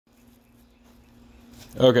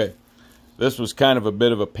Okay, this was kind of a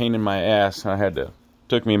bit of a pain in my ass.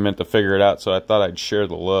 Took me a minute to figure it out, so I thought I'd share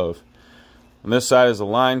the love. On this side is the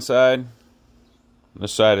line side. On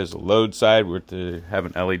this side is the load side, where to have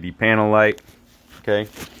an LED panel light. Okay,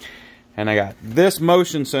 and I got this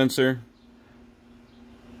motion sensor.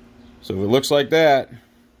 So it looks like that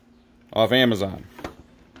off Amazon.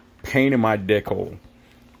 Pain in my dick hole.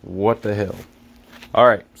 What the hell?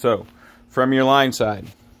 Alright, so from your line side,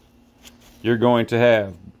 you're going to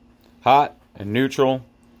have hot and neutral.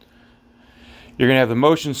 You're going to have the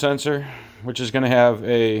motion sensor, which is going to have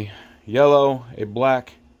a yellow, a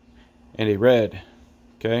black, and a red.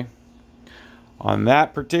 Okay? On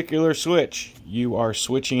that particular switch, you are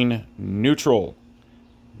switching neutral.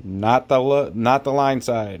 Not the line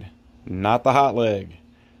side. Not the hot leg.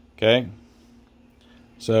 Okay?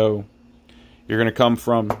 So, you're going to come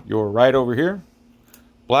from your right over here,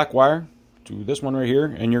 black wire, to this one right here,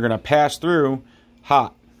 and you're going to pass through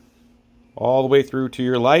hot all the way through to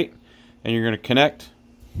your light, and you're going to connect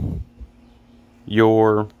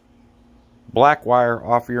your black wire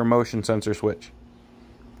off of your motion sensor switch.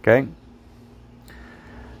 Okay?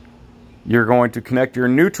 You're going to connect your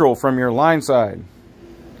neutral from your line side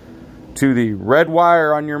to the red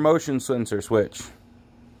wire on your motion sensor switch.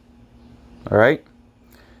 Alright?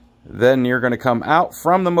 Then you're going to come out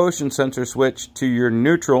from the motion sensor switch to your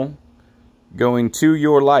neutral, going to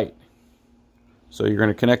your light. So you're going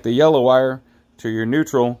to connect the yellow wire to your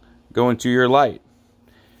neutral, going to your light.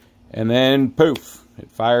 And then poof,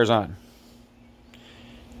 it fires on.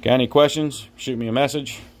 Got any questions? Shoot me a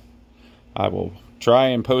message. I will try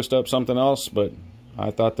and post up something else, but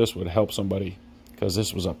I thought this would help somebody because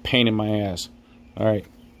this was a pain in my ass. Alright.